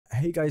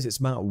Hey guys, it's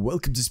Matt,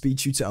 welcome to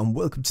SpeedTutor and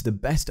welcome to the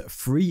best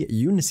free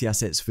Unity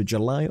assets for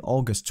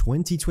July-August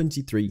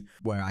 2023,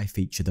 where I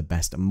feature the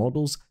best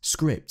models,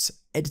 scripts,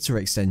 editor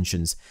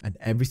extensions, and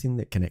everything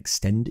that can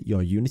extend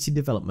your Unity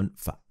development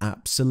for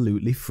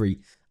absolutely free.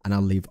 And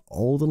I'll leave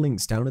all the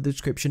links down in the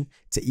description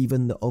to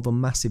even the over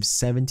massive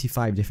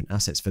 75 different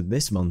assets for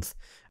this month.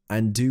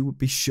 And do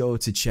be sure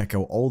to check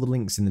out all the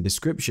links in the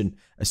description,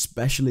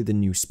 especially the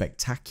new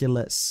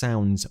Spectacular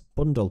Sounds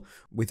bundle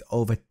with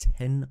over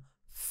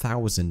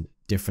 10,000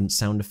 different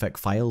sound effect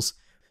files,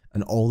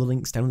 and all the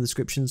links down in the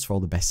descriptions for all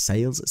the best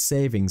sales,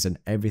 savings, and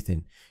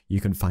everything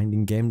you can find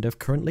in game dev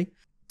currently.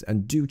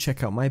 And do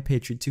check out my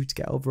Patreon too to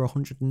get over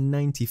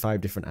 195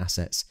 different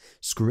assets,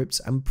 scripts,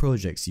 and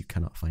projects you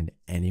cannot find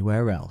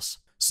anywhere else.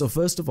 So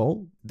first of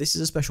all, this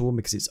is a special one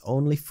because it's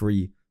only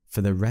free for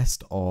the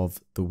rest of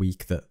the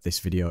week that this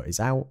video is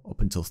out,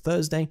 up until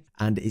Thursday,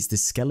 and it's the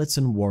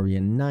Skeleton Warrior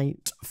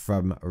Knight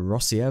from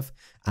Rossiev,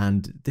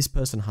 and this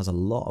person has a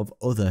lot of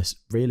other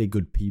really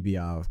good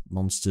PBR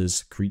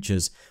monsters,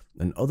 creatures,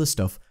 and other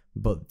stuff,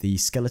 but the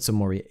Skeleton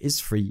Warrior is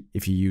free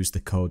if you use the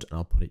code, and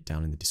I'll put it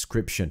down in the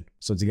description.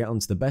 So to get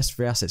onto the best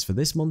free assets for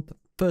this month,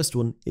 first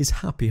one is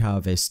Happy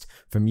Harvest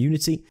from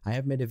Unity. I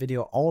have made a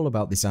video all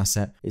about this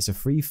asset. It's a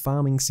free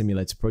farming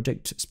simulator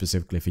project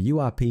specifically for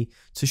URP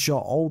to show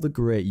all the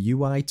great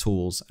UI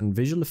tools and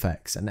visual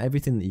effects and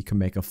everything that you can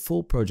make a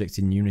full project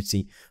in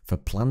Unity for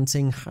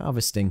planting,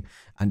 harvesting,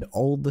 and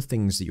all the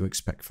things that you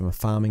expect from a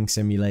farming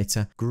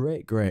simulator.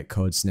 Great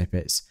code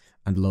snippets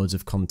and loads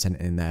of content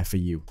in there for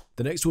you.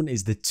 The next one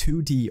is the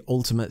 2D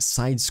Ultimate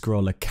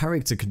Side-Scroller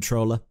Character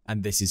Controller,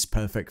 and this is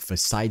perfect for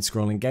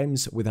side-scrolling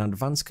games with an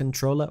advanced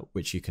controller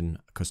which you can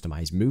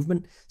customize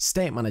movement,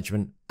 state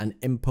management, and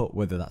input,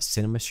 whether that's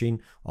Cinemachine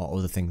or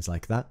other things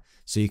like that.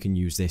 So you can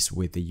use this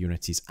with the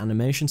Unity's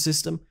animation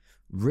system.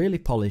 Really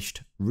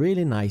polished,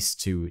 really nice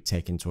to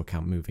take into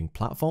account moving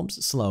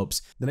platforms,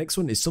 slopes. The next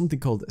one is something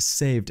called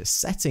Saved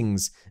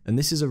Settings, and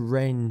this is a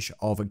range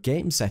of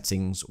game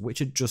settings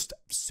which are just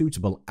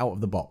suitable out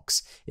of the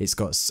box. It's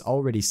got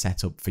already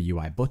set up for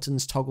UI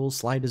buttons, toggles,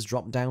 sliders,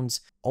 drop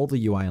downs, all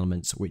the UI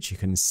elements which you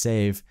can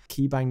save,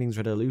 key bindings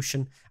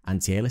resolution,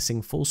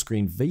 anti-aliasing, full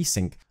screen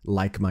VSync,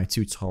 like my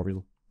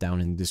tutorial down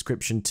in the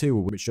description too,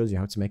 which shows you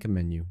how to make a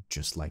menu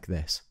just like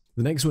this.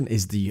 The next one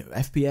is the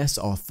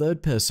FPS or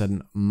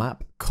third-person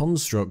map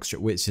Constructor,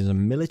 which is a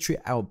military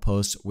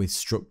outpost with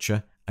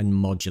structure and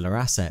modular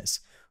assets.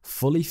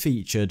 Fully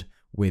featured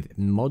with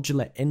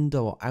modular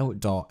indoor,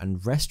 outdoor, and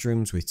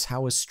restrooms with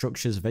towers,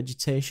 structures,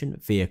 vegetation,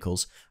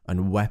 vehicles,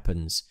 and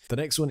weapons. The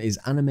next one is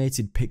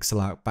animated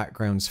pixel art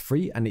backgrounds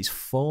free, and it's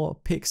 4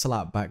 pixel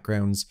art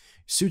backgrounds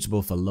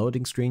suitable for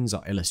loading screens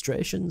or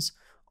illustrations,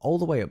 all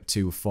the way up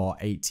to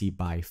 480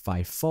 by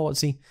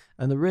 540,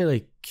 and the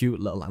really cute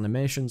little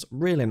animations,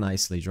 really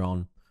nicely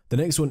drawn. The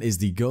next one is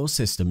the Go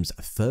Systems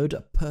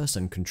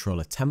third-person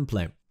controller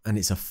template, and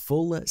it's a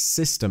full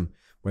system,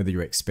 whether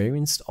you're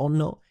experienced or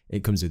not.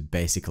 It comes with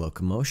basic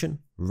locomotion,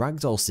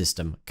 ragdoll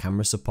system,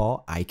 camera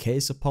support,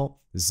 IK support,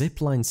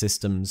 zipline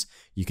systems.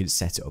 You can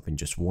set it up in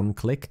just one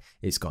click.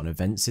 It's got an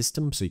event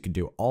system, so you can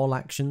do all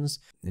actions,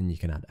 and you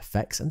can add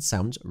effects and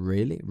sounds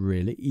really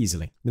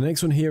easily. The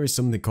next one here is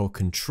something called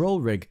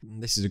Control Rig.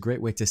 This is a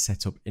great way to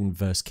set up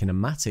inverse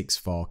kinematics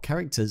for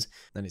characters,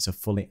 and it's a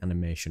fully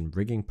animation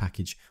rigging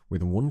package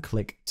with one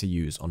click to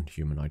use on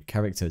humanoid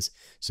characters.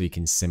 So you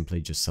can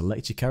simply just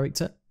select your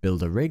character,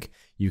 build a rig.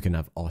 You can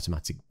have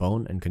automatic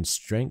bone and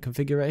constraint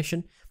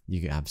configuration.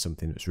 You can have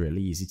something that's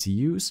really easy to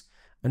use,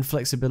 and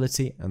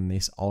flexibility, and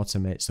this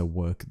automates the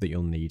work that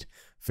you'll need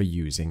for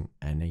using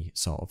any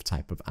sort of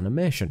type of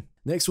animation.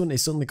 Next one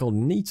is something called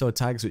Neato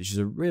Tags, which is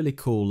a really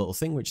cool little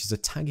thing, which is a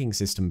tagging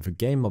system for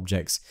game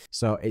objects.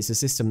 So it's a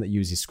system that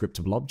uses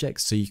scriptable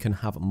objects, so you can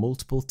have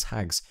multiple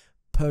tags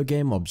per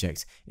game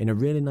object in a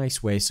really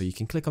nice way, so you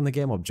can click on the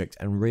game object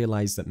and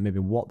realize that maybe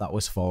what that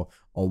was for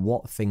or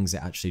what things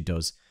it actually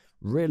does.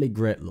 Really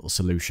great little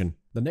solution.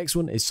 The next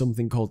one is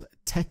something called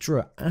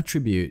Tetra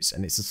Attributes,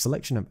 and it's a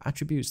selection of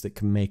attributes that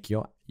can make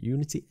your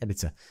Unity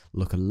editor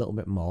look a little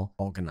bit more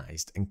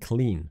organized and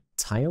clean.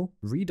 Tile,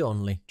 read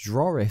only,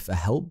 draw if, a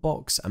help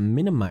box, a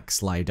minimax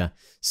slider,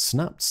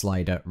 snapped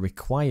slider,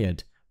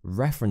 required,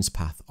 reference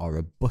path, or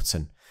a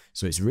button.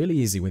 So it's really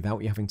easy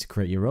without you having to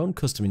create your own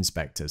custom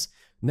inspectors.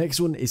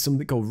 Next one is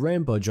something called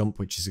Rainbow Jump,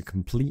 which is a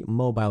complete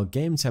mobile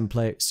game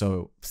template.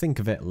 So think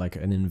of it like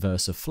an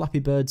inverse of Flappy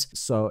Birds.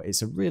 So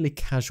it's a really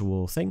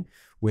casual thing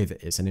with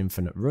it's an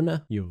infinite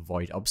runner. You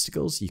avoid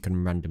obstacles. You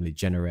can randomly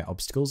generate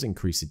obstacles,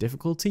 increase the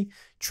difficulty,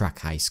 track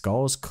high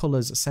scores,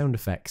 colors, sound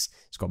effects.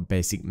 It's got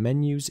basic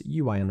menus,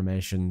 UI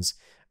animations,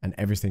 and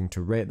everything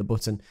to rate the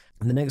button.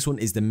 And the next one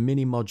is the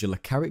mini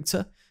modular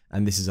character.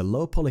 And this is a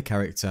low poly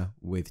character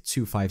with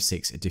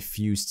 256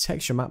 diffused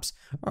texture maps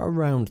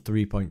around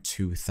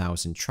 3.2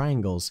 thousand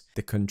triangles.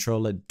 The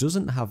controller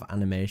doesn't have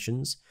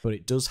animations, but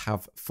it does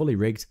have fully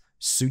rigged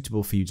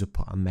suitable for you to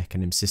put a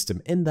mechanism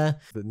system in there.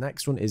 The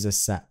next one is a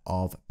set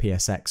of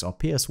PSX or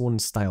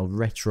PS1 style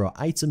retro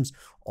items,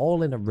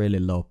 all in a really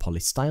low poly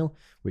style,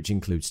 which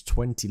includes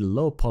 20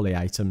 low poly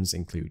items,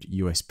 include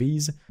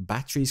USBs,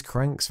 batteries,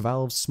 cranks,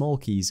 valves, small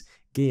keys,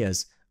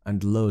 gears,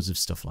 and loads of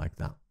stuff like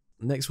that.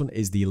 Next one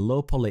is the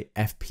low poly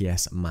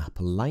FPS map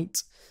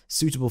light,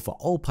 suitable for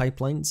all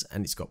pipelines,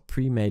 and it's got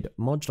pre-made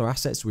modular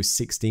assets with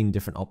 16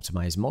 different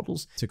optimized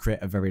models to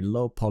create a very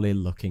low poly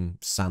looking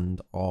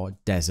sand or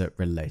desert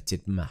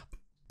related map.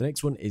 The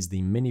next one is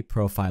the mini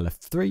profiler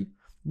 3,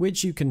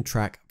 which you can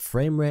track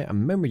frame rate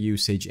and memory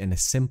usage in a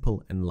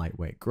simple and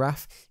lightweight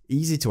graph,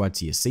 easy to add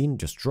to your scene.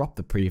 Just drop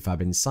the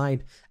prefab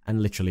inside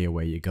and literally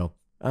away you go.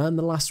 And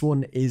the last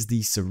one is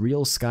the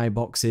Surreal Sky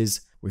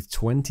Boxes with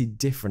 20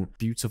 different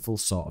beautiful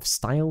sort of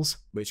styles,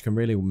 which can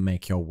really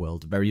make your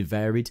world very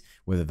varied,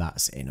 whether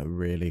that's in a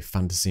really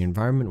fantasy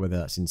environment, whether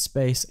that's in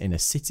space, in a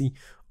city,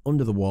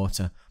 under the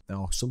water,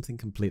 or something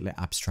completely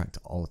abstract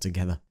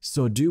altogether.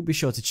 So do be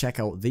sure to check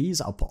out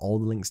these. I'll put all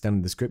the links down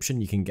in the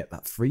description. You can get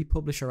that free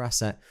publisher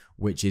asset,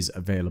 which is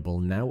available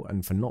now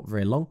and for not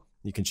very long.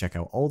 You can check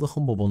out all the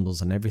Humble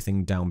Bundles and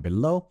everything down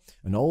below,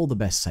 and all the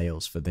best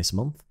sales for this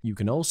month. You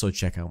can also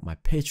check out my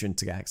Patreon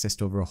to get access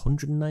to over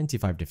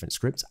 195 different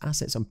scripts,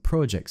 assets, and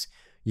projects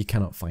you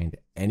cannot find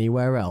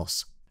anywhere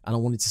else. And I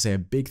wanted to say a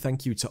big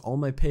thank you to all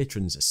my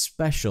patrons. A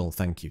special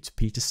thank you to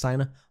Peter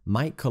Steiner,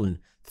 Mike Cullen,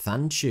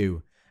 Than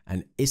Chu,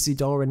 and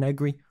Isidora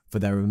Negri for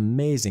their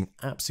amazing,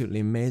 absolutely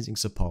amazing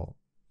support.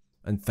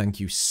 And thank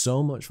you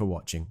so much for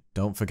watching.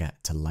 Don't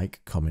forget to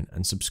like, comment,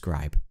 and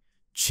subscribe.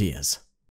 Cheers.